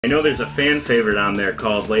I know there's a fan favorite on there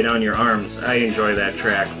called Lay Down Your Arms. I enjoy that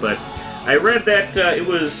track, but I read that it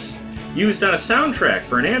was used on a soundtrack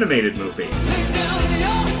for an animated movie.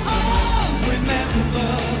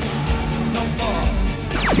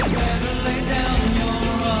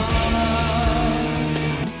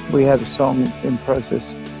 We had a song in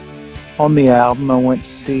process on the album. I went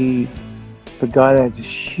to see the guy that had this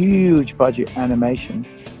huge budget animation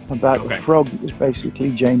about the frog that was basically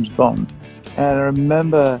James Bond. And I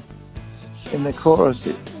remember in the chorus,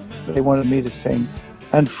 they wanted me to sing,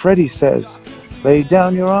 and Freddie says, "Lay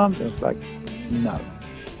down your arms." I was like, no,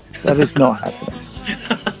 that is not happening.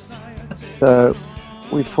 So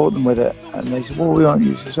we fought them with it, and they said, well, we won't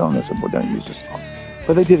use the song. I said, well, don't use the song.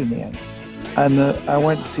 But they did in the end. And I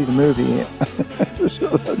went to see the movie, it was a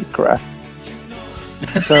load of crap.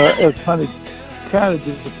 So I was kind of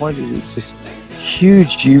disappointed. It was this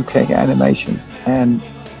huge UK animation, and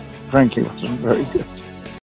frankly, it wasn't very good.